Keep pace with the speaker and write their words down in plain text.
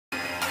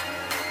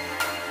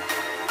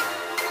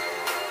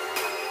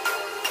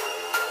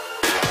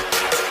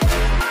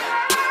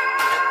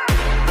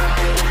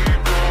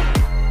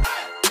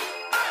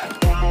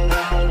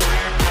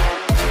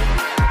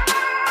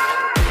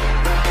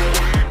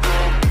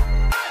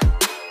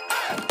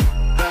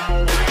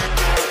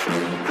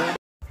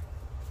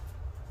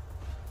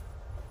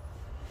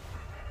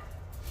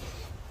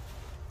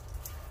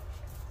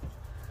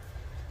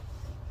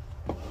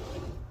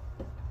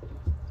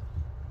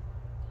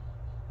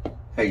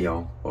Hey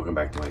y'all, welcome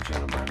back to my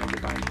channel. Brian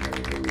Divine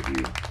here with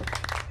you.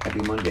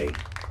 Happy Monday.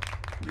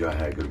 You all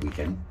had a good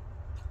weekend.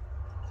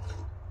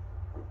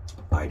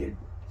 I did.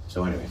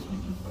 So anyways,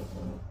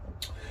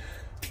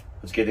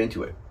 let's get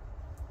into it.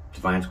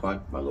 Divine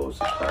Squad, my loyal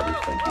subscribers,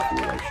 thank you for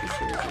your likes, your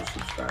shares, your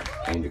subscribe,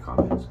 and your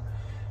comments.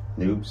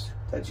 Noobs,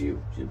 that's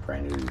you. If you're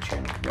brand new to the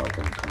channel,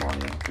 welcome. Come on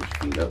in, put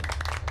your feet up.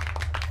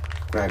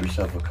 Grab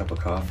yourself a cup of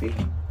coffee,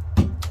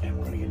 and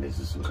we're going to get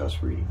into some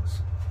Cusp readings.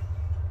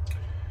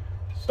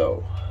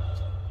 So,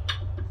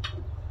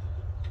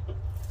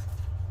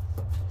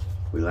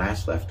 we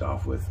last left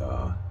off with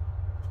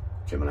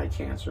Gemini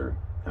Cancer.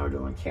 Now we're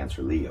doing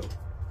Cancer Leo.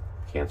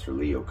 Cancer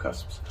Leo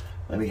cusps.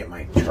 Let me get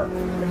my chart.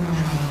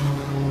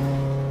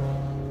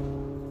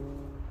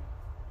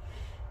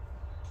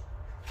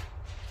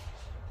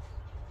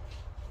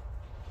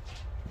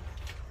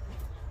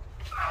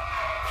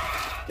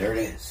 There it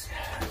is.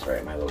 That's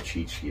right, my little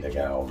cheat sheet. I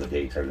got all the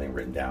dates, everything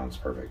written down. It's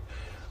perfect.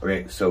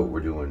 Okay, so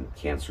we're doing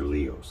Cancer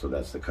Leo. So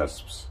that's the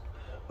cusps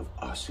of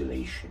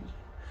oscillation.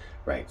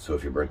 Right, so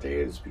if your birthday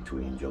is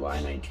between July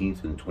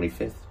 19th and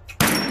 25th,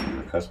 you're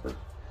a cusper.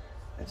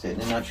 That's it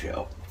in a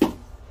nutshell.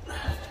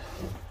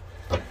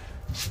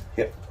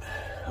 Yep.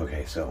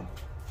 Okay, so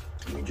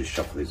let me just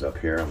shuffle these up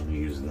here. I'm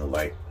using the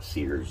Light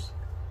Seers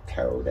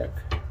Tarot deck.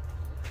 A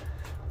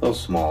little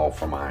small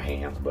for my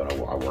hands, but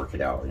I'll work it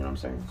out, you know what I'm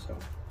saying? So,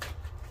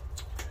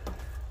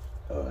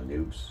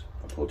 noobs,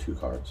 I'll pull 2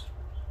 cards.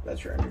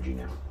 That's your energy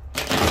now.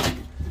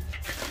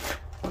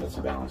 That's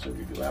the balance of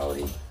your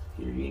duality.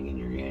 Your yin and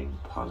your yang,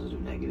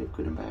 positive, negative,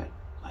 good and bad,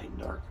 light and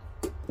dark.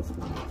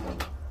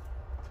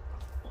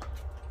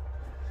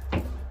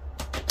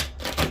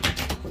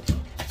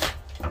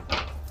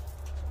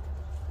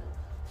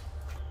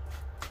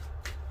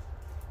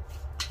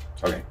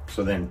 Okay,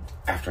 so then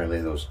after I lay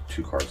those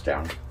 2 cards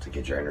down to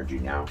get your energy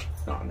now,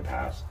 not in the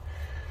past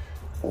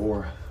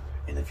or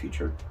in the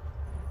future,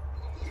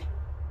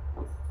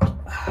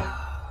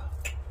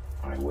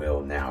 I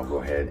will now go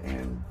ahead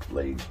and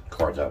lay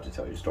cards out to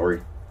tell your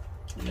story.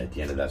 And at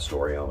the end of that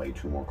story, I'll lay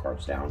 2 more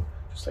cards down,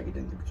 just like I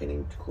did in the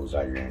beginning, to close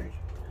out your energy.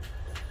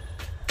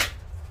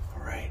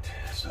 All right,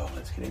 so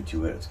let's get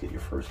into it. Let's get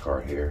your first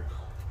card here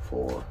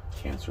for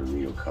Cancer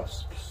Leo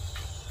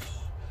cusps.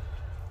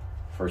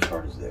 First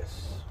card is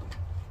this.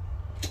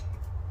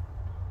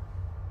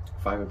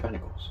 5 of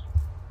Pentacles.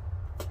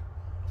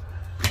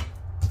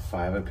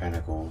 5 of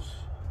Pentacles.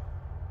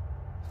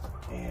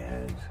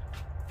 And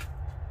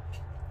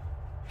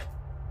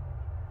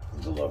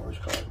the Lover's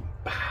card.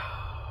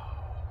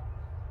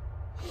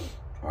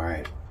 All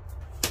right,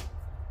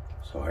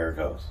 so here it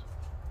goes.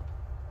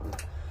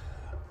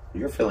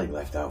 You're feeling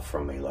left out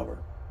from a lover.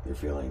 You're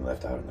feeling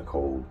left out in the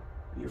cold.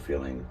 You're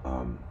feeling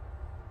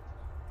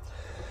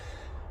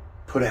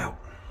put out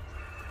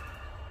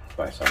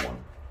by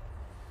someone.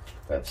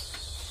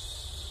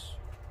 That's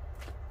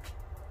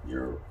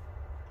your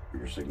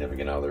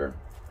significant other.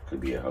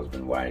 Could be a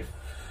husband, wife.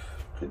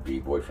 Could be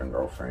boyfriend,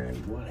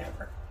 girlfriend,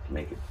 whatever.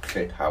 Make it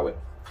fit how it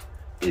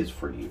is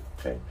for you,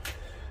 okay?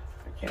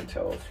 I can't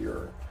tell if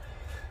you're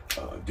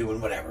doing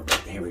whatever, but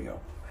here we go.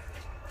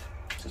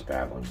 Just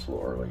babbling. It's a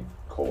little early.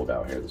 Cold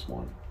out here this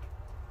morning.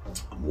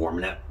 I'm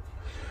warming up.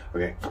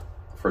 Okay,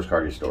 first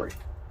card of your story.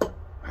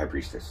 High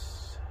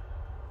Priestess.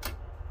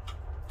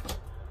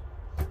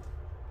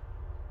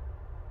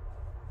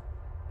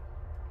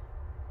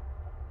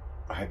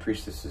 High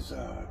Priestess is,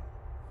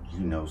 you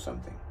know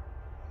something.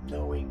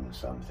 Knowing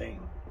something.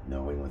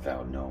 Knowing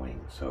without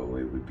knowing. So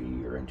it would be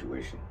your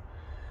intuition.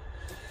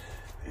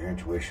 Your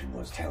intuition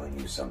was telling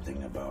you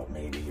something about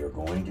maybe you're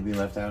going to be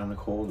left out in the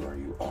cold, or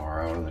you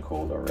are out in the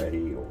cold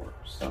already, or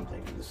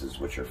something. This is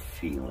what you're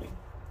feeling.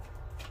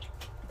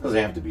 It doesn't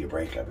have to be a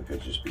breakup. It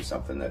could just be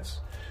something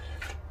that's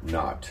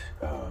not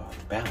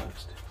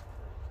balanced.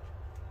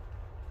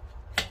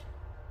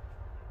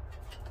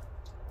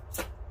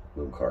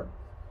 Moon card.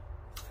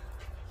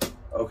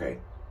 Okay.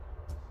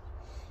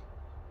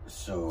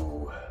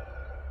 So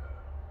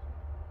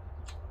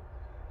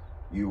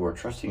you are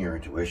trusting your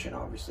intuition,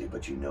 obviously,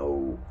 but you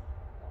know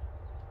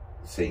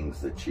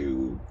things that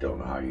you don't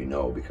know how you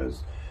know,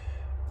 because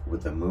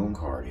with the Moon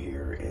card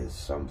here is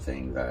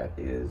something that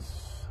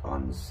is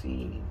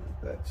unseen,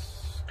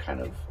 that's kind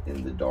of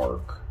in the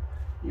dark,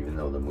 even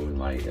though the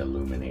moonlight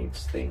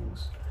illuminates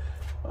things.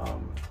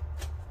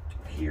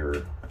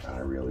 Here, I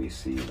really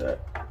see that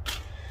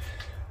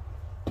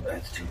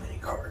that's too many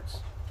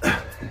cards.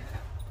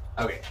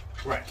 Okay,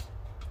 right.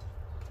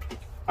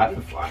 I've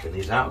been flocking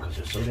these out because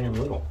they're so damn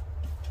little.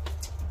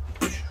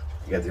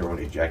 You got the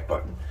Erroneous Jack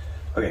button.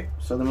 Okay,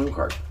 so the Moon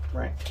card,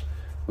 right?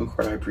 Moon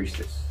card, High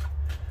Priestess.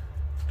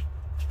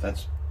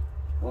 That's,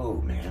 whoa,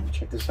 man,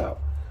 check this out.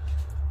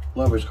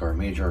 Lover's card,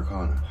 Major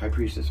Arcana. High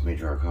Priestess,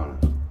 Major Arcana.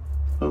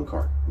 Moon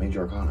card,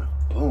 Major Arcana.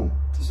 Boom.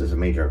 This is a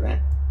major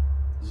event.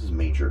 This is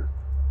major,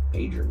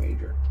 major,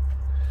 major.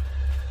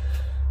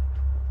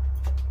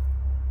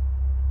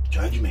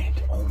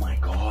 Judgment. Oh my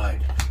God.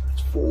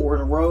 It's 4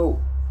 in a row.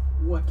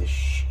 What the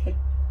shit?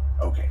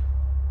 Okay,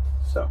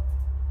 so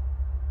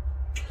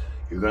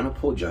You're going to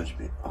pull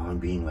judgment on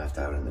being left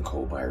out in the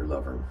cold by your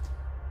lover.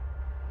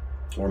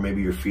 Or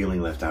maybe you're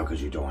feeling left out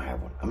because you don't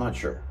have one. I'm not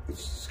sure.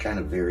 It's kind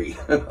of very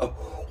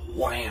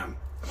wham.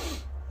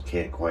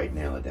 Can't quite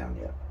nail it down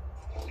yet.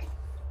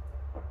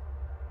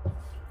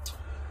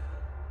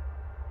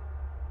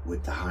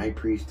 With the High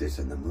Priestess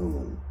and the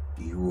Moon,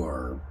 you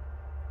are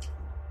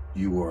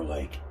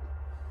like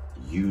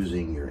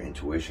using your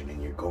intuition,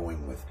 and you're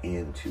going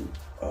within to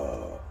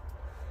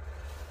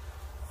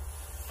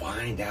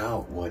find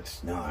out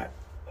what's not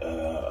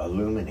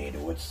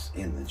illuminated, what's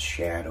in the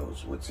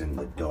shadows, what's in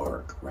the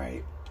dark,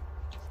 right?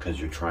 Because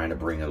you're trying to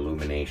bring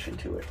illumination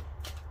to it.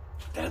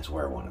 That's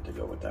where I wanted to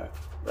go with that,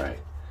 right?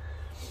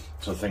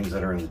 So things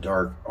that are in the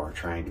dark are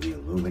trying to be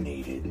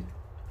illuminated,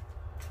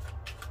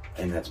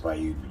 and that's by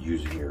you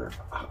using your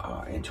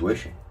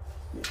intuition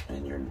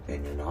and your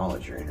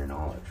knowledge, your inner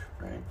knowledge,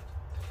 right?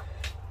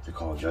 To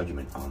call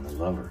judgment on the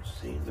lovers.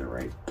 See if they're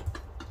right.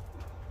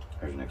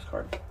 There's the next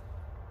card.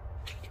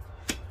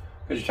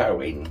 Because you're tired of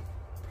waiting.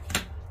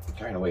 You're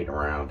tired of waiting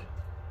around.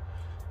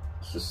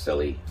 This is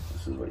silly.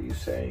 This is what you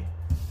say.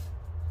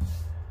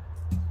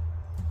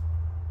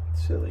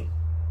 Silly.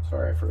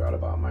 Sorry, I forgot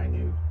about my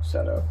new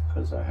setup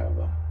because I have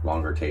a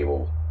longer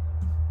table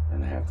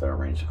and I have to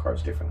arrange the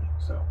cards differently.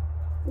 So,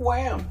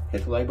 wham!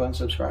 Hit the like button,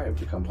 subscribe,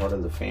 become part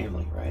of the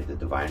family, right? The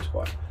Divine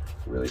Squad.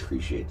 I really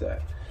appreciate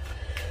that.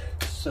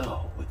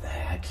 So, with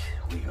that,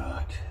 we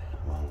got,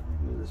 well,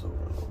 let me move this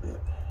over a little bit.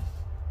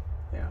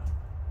 Yeah.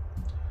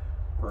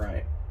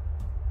 Right.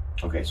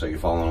 Okay, so you're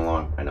following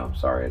along. I know,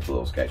 sorry, it's a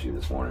little sketchy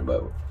this morning,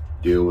 but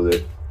deal with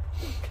it.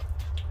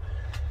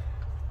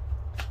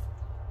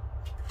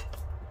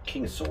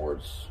 King of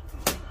Swords.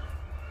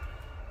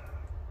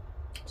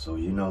 So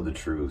you know the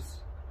truth.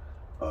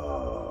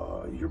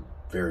 You're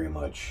very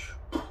much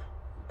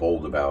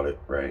bold about it,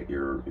 right?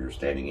 You're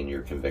standing in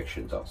your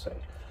convictions, I'll say.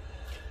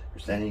 You're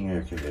standing in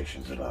your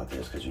convictions about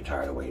this because you're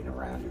tired of waiting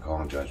around. You're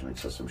calling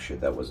judgments of some shit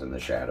that was in the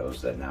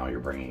shadows that now you're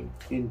bringing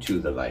into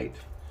the light.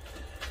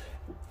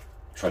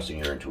 Trusting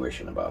your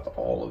intuition about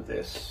all of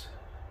this.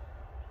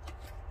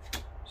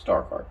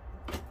 Star card.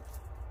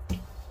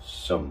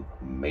 Some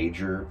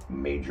major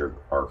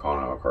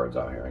arcana cards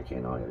out here. I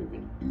cannot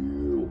even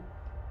deal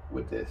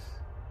with this.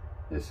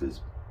 This is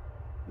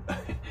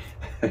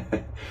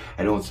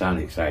I don't sound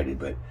excited,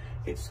 but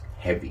it's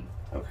heavy,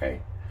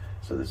 okay?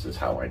 So this is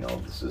how I know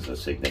this is a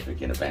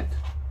significant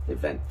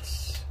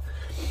events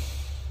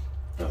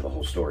of the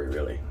whole story,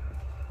 really.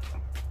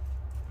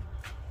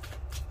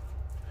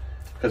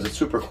 Because it's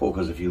super cool,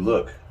 because if you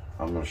look,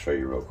 I'm going to show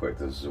you real quick.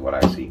 This is what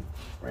I see,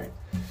 right?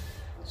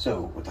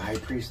 So, with the High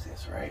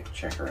Priestess, right?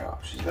 Check her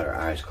out. She's got her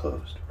eyes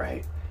closed,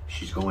 right?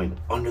 She's going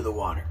under the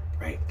water,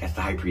 right? That's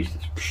the High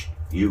Priestess. Psh,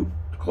 you,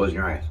 closing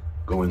your eyes,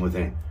 going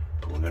within,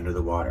 going under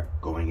the water,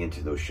 going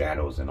into those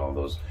shadows and all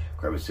those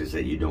crevices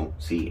that you don't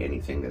see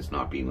anything that's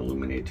not being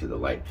illuminated to the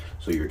light.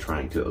 So you're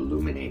trying to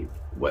illuminate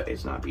what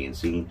is not being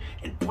seen.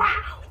 And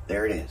wow,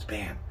 there it is,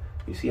 bam.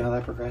 You see how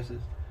that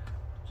progresses?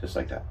 Just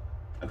like that,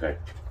 okay?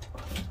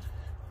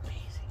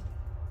 Amazing.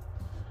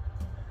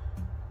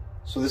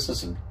 So this is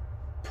some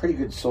pretty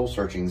good soul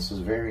searching. This is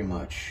very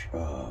much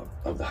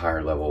of the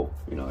higher level,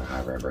 you know, the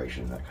high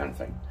vibration, that kind of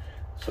thing.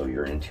 So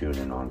you're in tune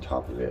and on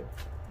top of it.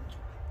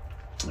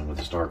 And with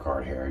the star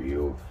card here,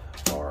 you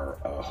are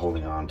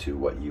holding on to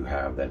what you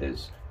have that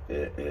is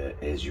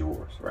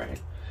yours, right?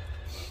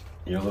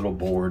 You're a little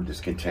bored,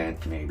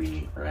 discontent,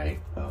 maybe, right?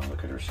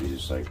 Look at her. She's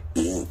just like,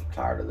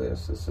 tired of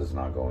this. This is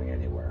not going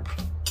anywhere.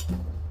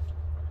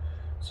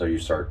 So you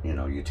start, you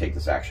know, you take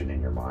this action in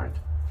your mind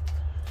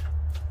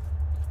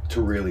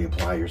to really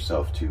apply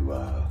yourself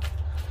to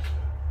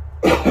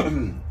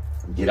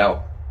get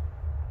out,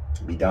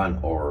 be done,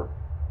 or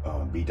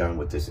be done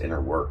with this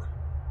inner work.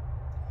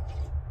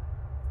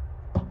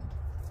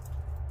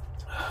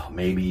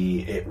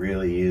 Maybe it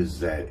really is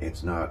that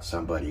it's not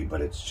somebody,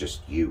 but it's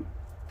just you.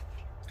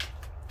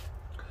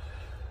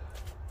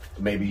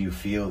 Maybe you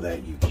feel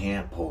that you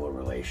can't pull a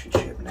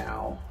relationship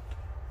now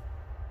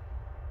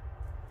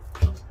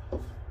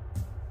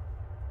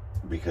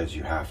because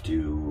you have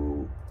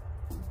to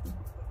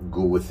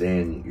go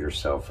within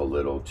yourself a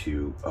little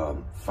to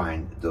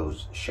find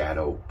those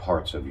shadow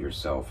parts of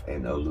yourself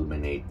and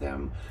illuminate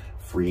them,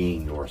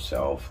 freeing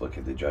yourself. Look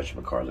at the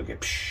Judgment card. Look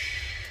at,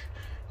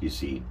 you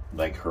see,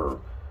 like her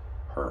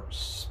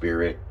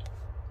spirit.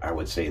 I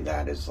would say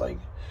that is like,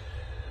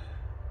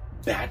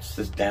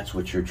 that's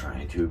what you're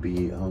trying to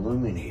be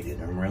illuminated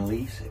and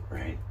release it,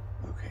 right?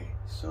 Okay,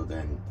 so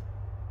then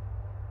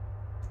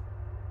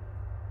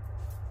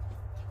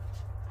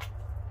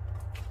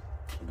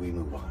we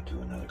move on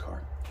to another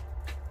card.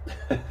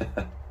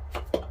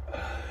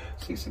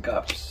 Six of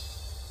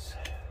Cups.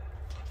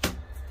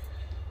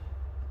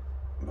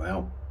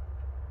 Well,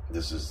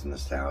 this is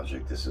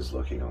nostalgic. This is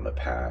looking on the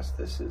past.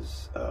 This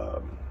is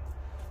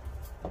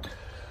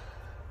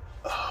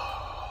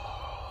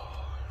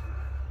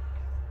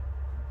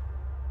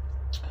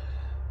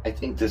I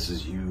think this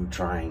is you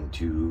trying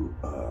to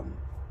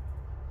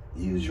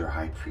use your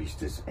High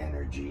Priestess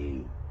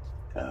energy,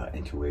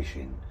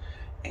 intuition,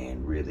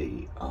 and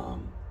really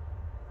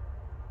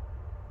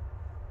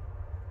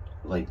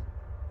like,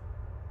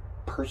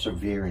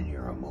 persevere in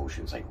your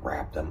emotions, like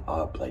wrap them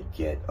up, like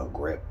get a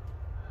grip.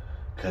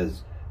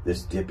 Because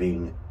this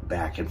dipping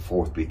back and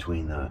forth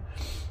between the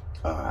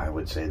I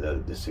would say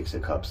the Six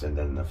of Cups and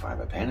then the Five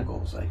of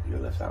Pentacles, like you're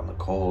left out in the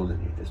cold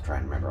and you're just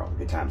trying to remember all the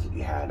good times that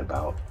you had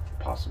about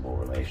a possible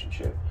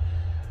relationship,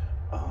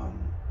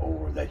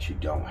 or that you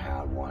don't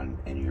have one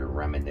and you're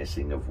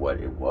reminiscing of what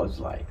it was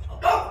like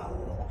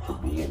to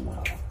be in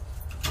one.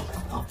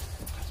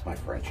 That's my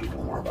friend. You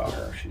know more about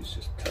her. She's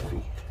just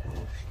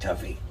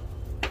toughy.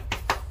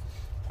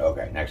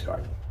 Okay, next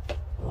card.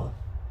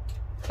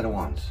 Ten of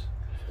Wands.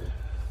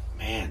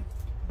 Man,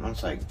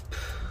 it's like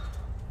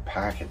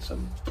packing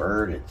some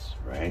burdens,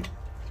 right?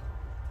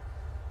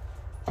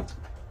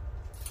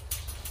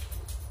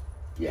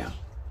 Yeah.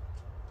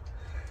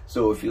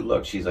 So if you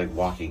look, she's like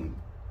walking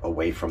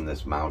away from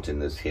this mountain,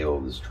 this hill,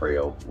 this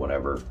trail,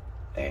 whatever,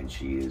 and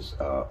she is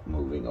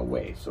moving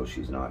away. So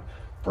she's not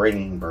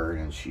bringing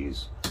burdens,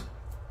 she's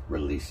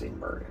releasing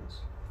burdens.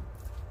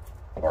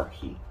 Or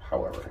he,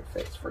 however it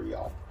fits for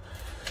y'all.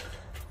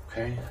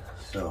 Okay,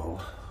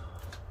 so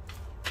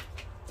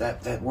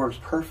that works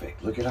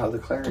perfect. Look at how the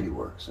clarity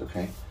works,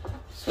 okay?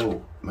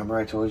 So remember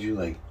I told you,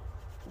 like,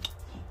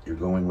 you're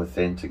going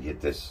within to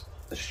get the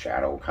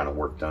shadow kind of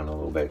work done a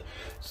little bit.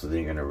 So then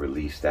you're going to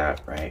release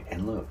that, right?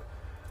 And look.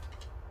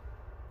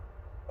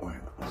 Wait,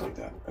 it's like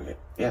that. Okay,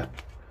 yeah.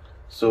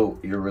 So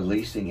you're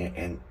releasing it,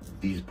 and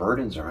these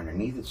burdens are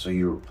underneath it. So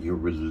you're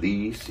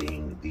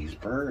releasing these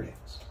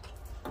burdens.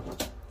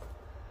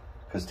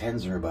 Because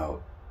tens are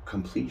about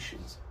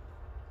completions,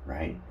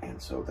 right?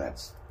 And so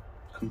that's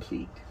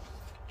complete.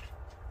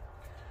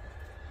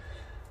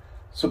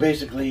 So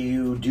basically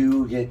you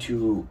do get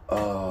to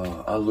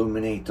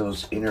illuminate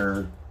those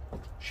inner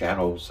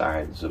shadow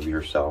sides of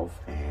yourself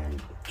and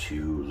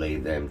to lay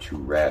them to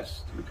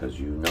rest, because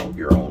you know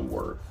your own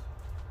worth.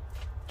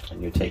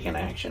 And you're taking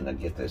action to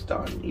get this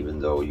done, even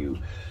though you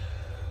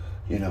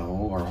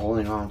know, are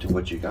holding on to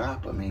what you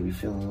got, but maybe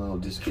feeling a little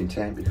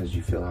discontent because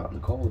you feel out in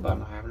the cold about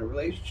not having a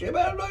relationship.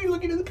 I don't know, you're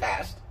looking to the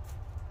past.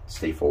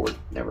 Stay forward,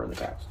 never in the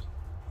past.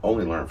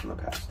 Only learn from the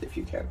past if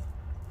you can,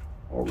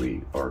 or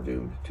we are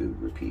doomed to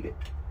repeat it.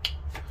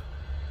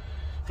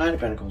 Nine of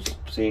Pentacles.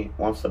 See,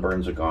 once the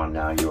burdens are gone,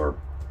 now you're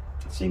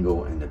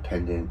single,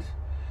 independent,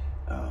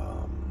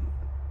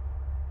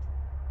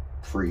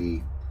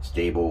 free,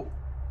 stable,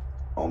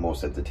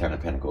 almost at the Ten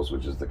of Pentacles,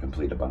 which is the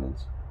complete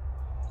abundance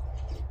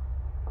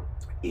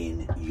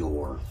in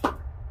your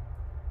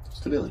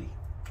stability,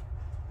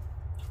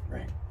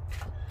 right?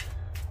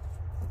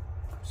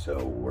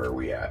 So where are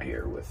we at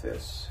here with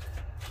this?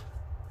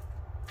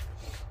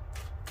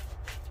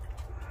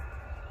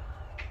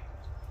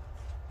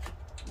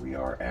 We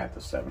are at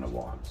the Seven of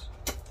Wands.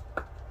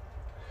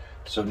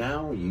 So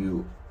now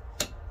you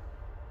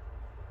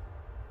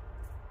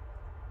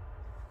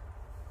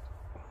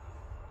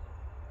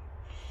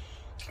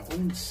I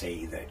wouldn't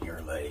say that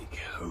you're like,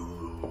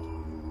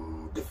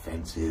 ooh,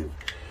 defensive.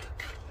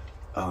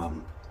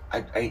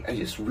 I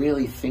just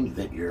really think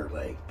that you're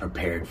like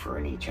prepared for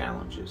any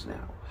challenges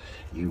now.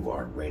 You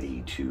are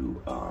ready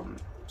to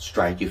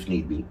strike if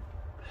need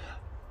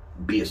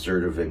be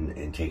assertive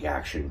and take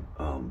action,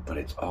 but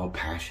it's all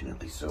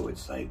passionately. So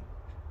it's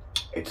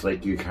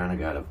like you kind of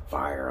got a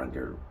fire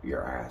under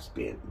your ass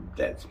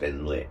that's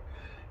been lit,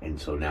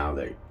 and so now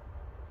that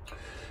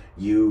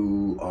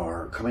you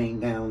are coming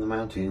down the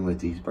mountain with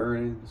these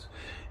burdens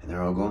and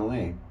they're all going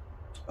away,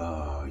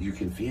 you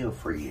can feel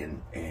free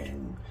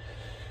and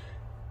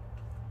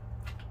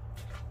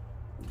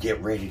get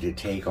ready to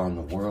take on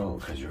the world,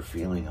 because you're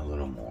feeling a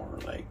little more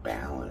like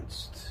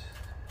balanced,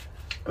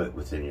 but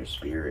within your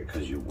spirit,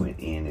 because you went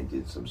in and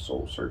did some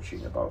soul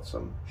searching about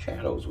some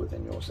shadows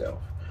within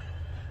yourself.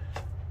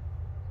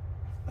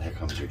 Here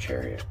comes your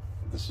Chariot.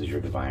 This is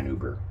your divine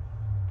Uber.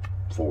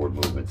 Forward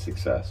movement,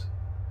 success.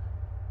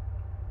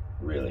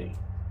 Really.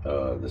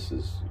 This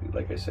is,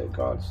 like I said,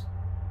 God's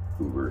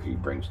Uber he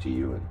brings to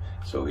you. And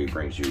so he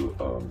brings you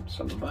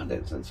some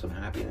abundance and some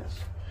happiness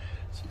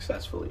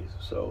successfully.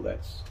 So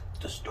that's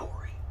the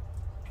story.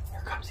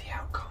 Here comes the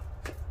outcome.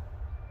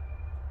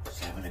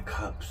 Seven of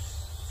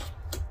Cups.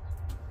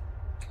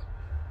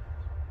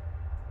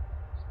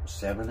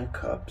 Seven of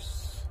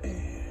Cups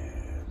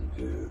and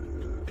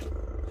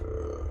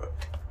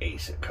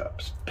Ace of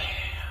Cups. Bam.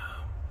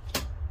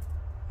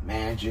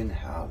 Imagine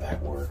how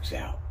that works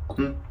out.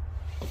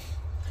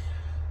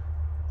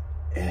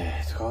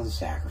 It's called the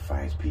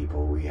sacrifice,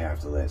 people. We have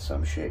to let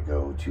some shit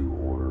go to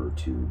order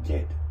to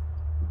get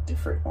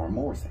different or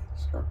more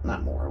things. Or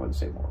not more, I wouldn't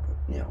say more,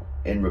 but, you know,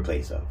 in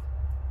replace of.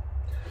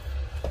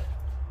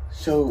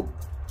 So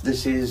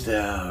this is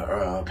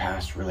the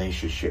past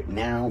relationship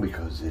now,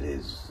 because it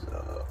is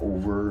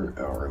over,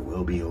 or it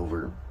will be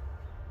over,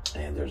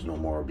 and there's no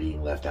more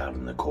being left out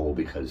in the cold,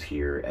 because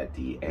here at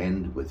the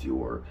end with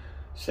your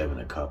Seven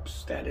of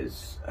Cups, that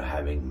is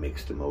having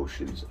mixed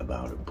emotions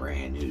about a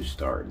brand new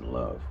start in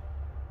love,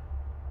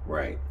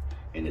 right?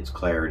 And it's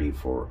clarity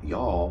for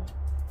y'all,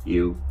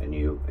 you and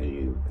you and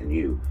you and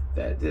you,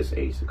 that this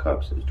Ace of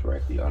Cups is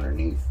directly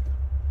underneath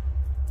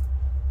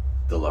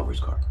the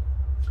Lover's card.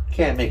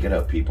 Can't make it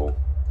up, people.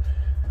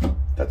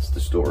 That's the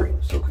story.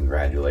 So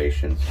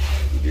congratulations.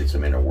 You did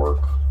some inner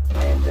work,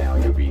 and now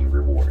you're being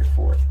rewarded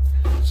for it.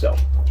 So,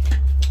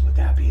 with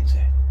that being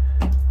said,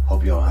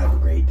 hope you all have a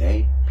great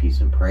day.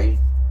 Peace and pray.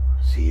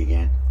 See you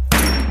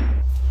again.